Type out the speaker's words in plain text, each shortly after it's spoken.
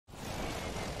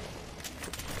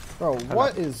Bro,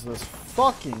 what is this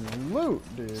fucking loot,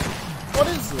 dude? What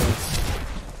is this?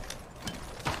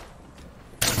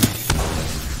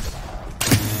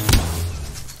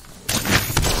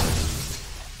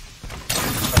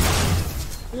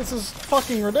 This is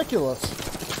fucking ridiculous.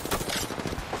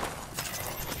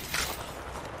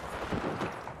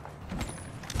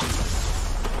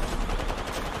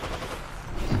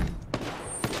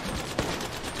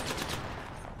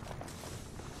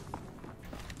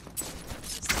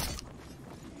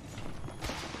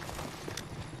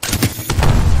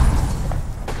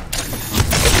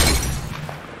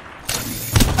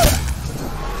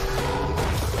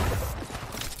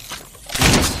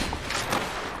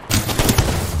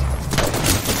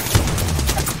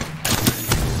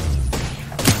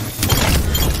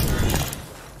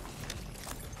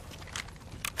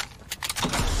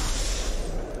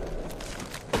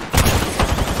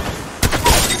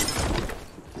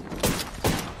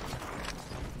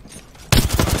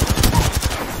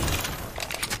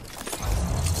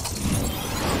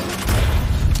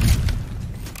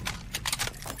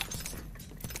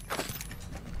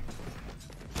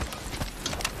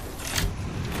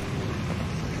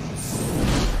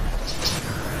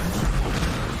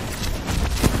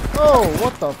 Oh,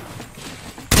 what the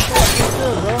fuck is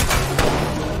this, bro?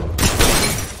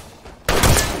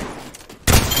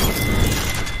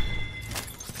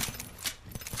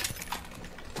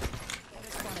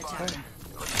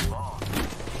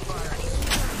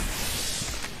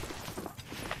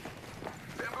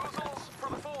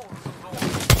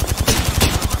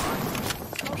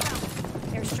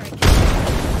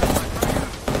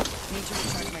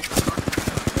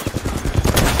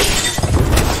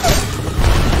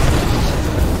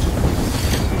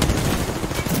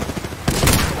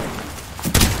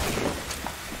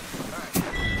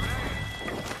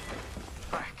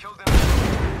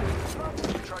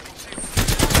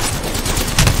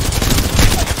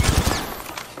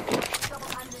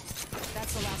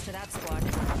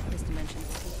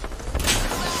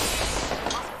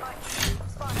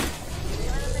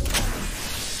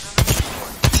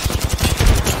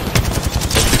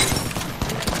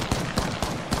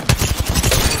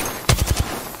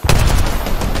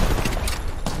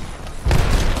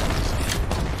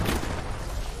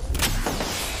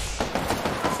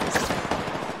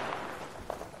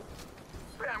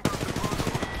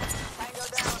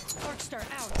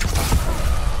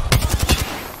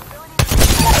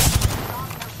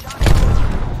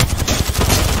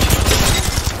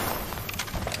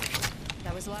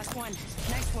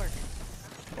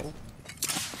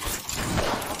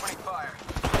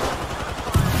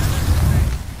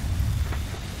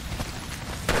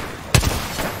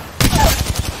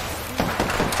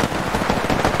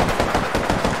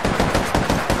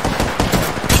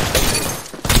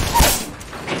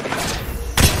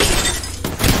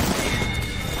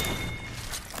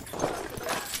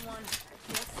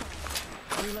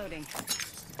 Reloading.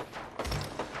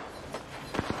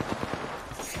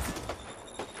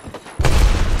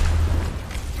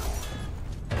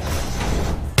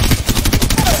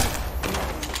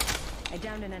 I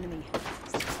downed an enemy.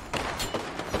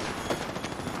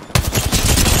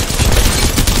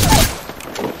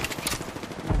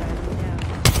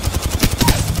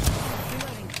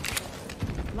 Reloading.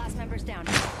 Last member's down.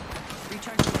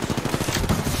 Recharging.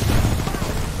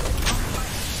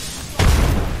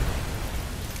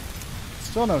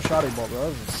 Still no shotty bolt, bro.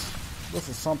 This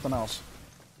is something else.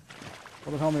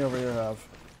 What does homie over here have?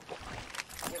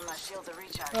 Give my shield a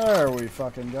recharge. There we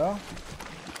fucking go.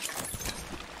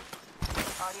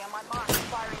 Already on my mark.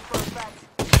 Firing for effect.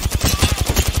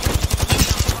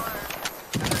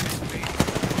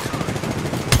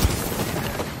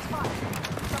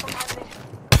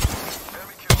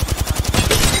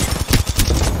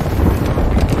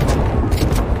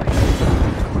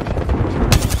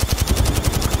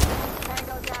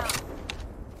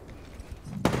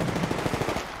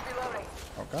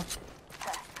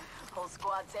 Whole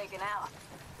squad taken out.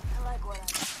 I like what I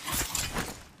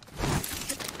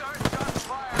Start shots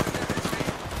fired.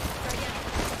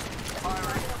 Fire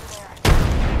right over there.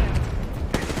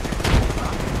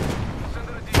 Send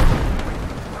it a deal.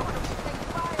 Take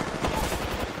fire.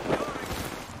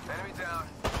 Enemy down.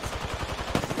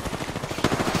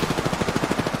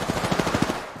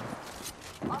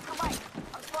 Oscar Mike,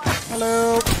 I'm fire.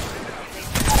 Hello.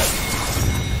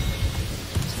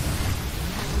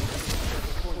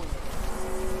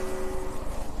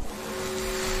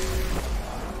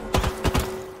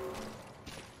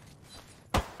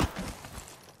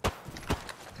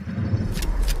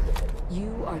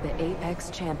 You are the Apex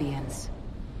champions.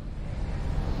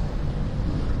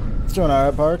 It's doing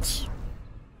alright, Parks.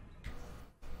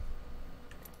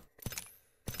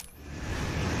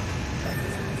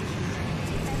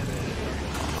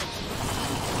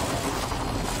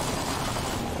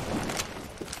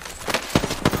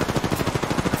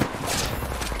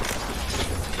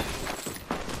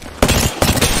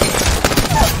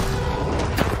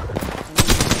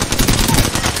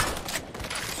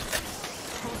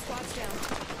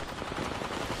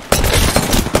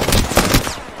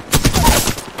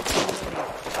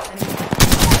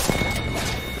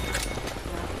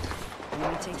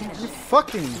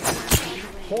 fucking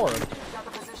horde.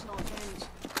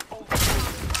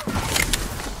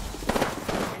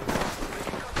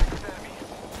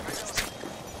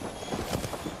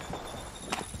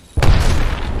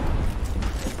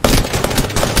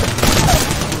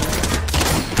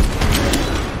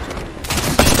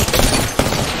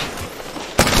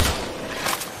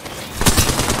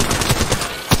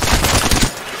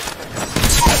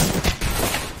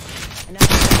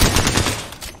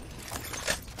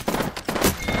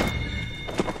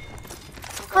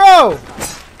 Bro!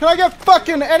 Can I get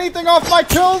fucking anything off my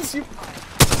kills? You...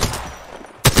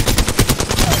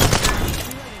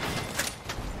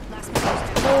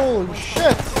 Holy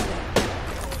shit!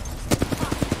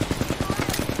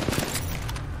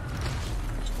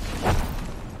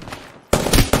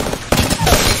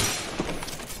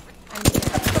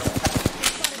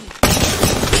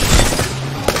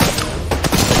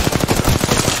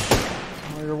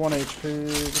 Oh, you're 1 HP,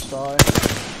 just die.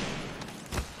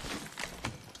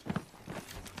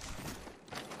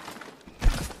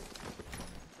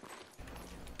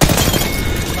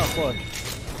 Look.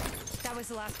 That was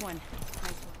the last one.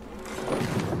 Nice one.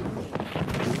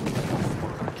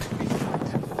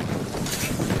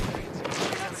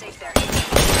 Safe there.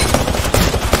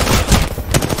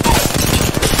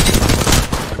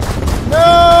 No!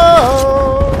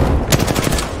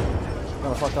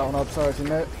 Gotta fuck that one up, sorry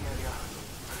teammate.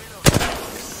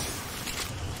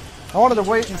 I wanted to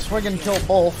wait and swing and kill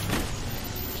both.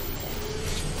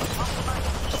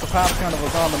 But the path kind of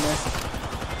was on to me.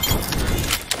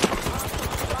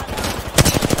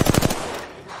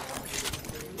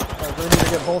 I needed to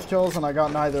get both kills and I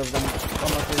got neither of them.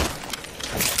 Unlucky.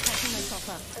 Catching myself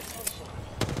up.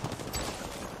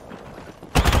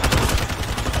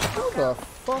 What the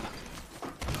fuck?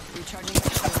 Recharging my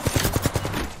shield.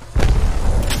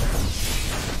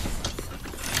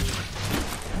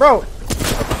 Bro!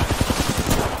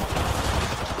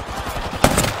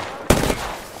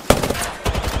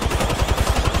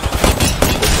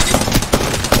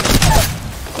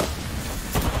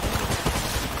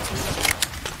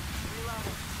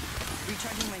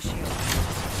 Recharging my shield.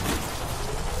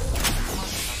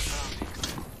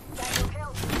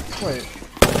 Wait.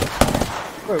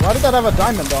 Wait, why did that have a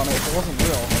diamond on it if it wasn't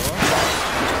real? What?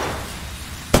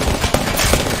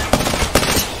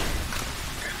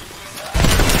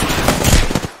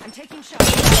 I'm taking shots.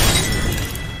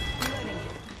 Reloading.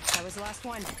 That was the last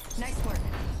one. Nice work.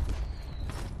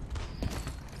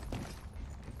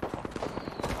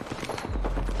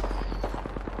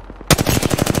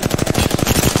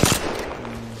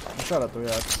 I shot at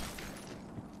 3x.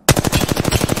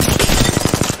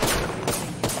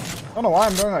 I don't know why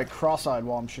I'm going like cross-eyed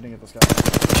while I'm shooting at this guy.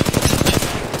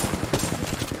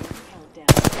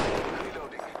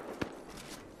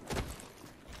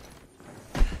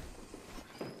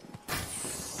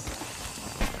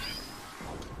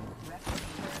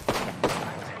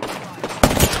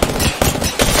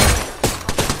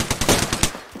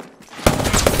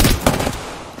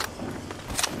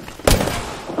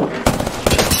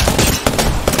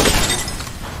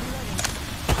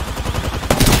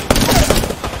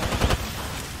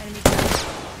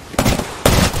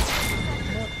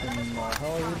 How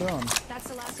are you doing? That's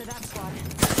the last of that squad.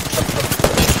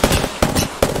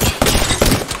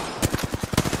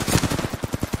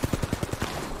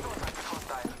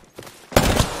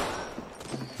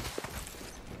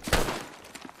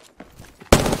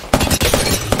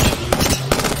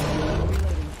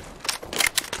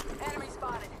 Enemy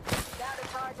spotted. Down to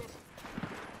target.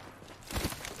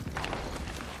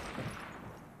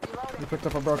 You picked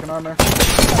up a broken armor.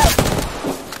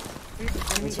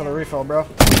 Thanks for the refill, bro.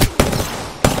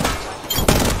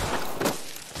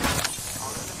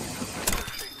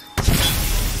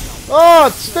 Oh,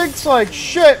 it stinks like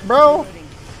shit, bro. What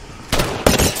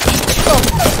the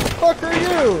fuck are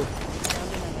you?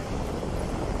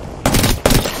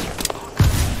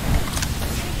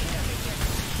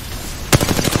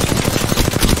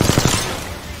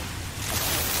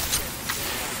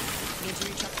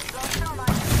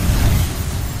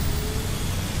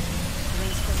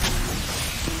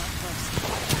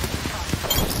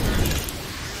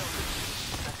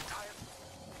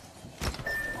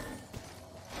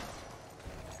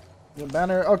 The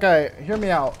banner. Okay, hear me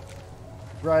out.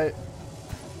 Right?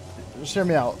 Just hear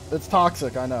me out. It's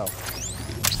toxic, I know.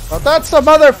 But that's the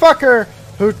motherfucker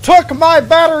who took my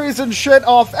batteries and shit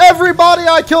off everybody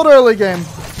I killed early game.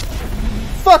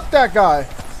 Fuck that guy.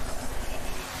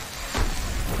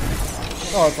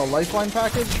 Oh, it's a lifeline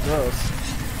package? Gross.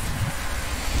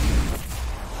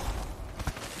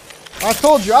 I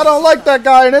told you, I don't like that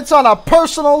guy, and it's on a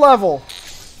personal level.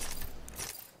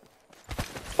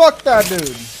 fuck that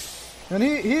dude. And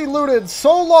he looted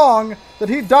so long that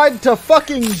he died to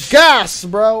fucking gas,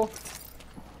 bro.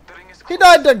 He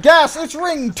died to gas. It's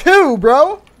ring 2,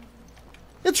 bro.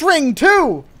 It's ring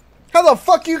 2. How the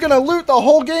fuck you gonna loot the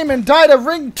whole game and die to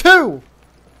ring 2?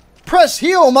 Press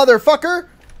heal, motherfucker.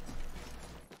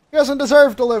 He doesn't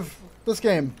deserve to live this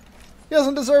game. He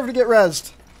doesn't deserve to get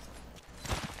rezzed.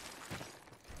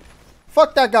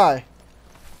 Fuck that guy.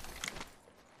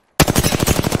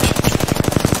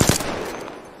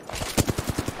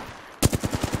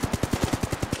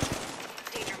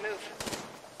 Danger, move.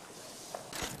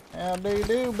 How do you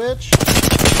do, bitch?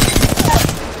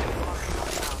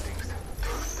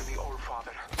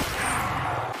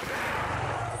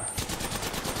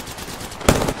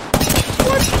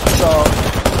 What the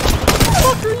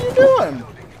fuck are you doing?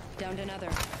 Downed another.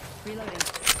 Reloading.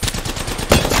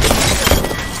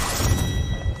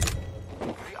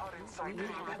 We are inside the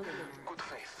limit. Good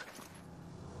faith.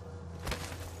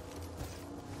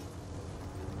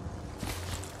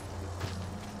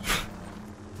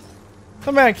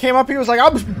 The man came up, he was like, I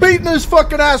was beating his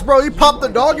fucking ass, bro. He popped the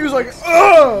dog, he was like,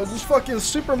 ugh! Just fucking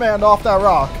Superman off that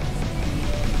rock.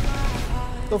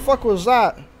 The fuck was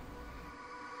that?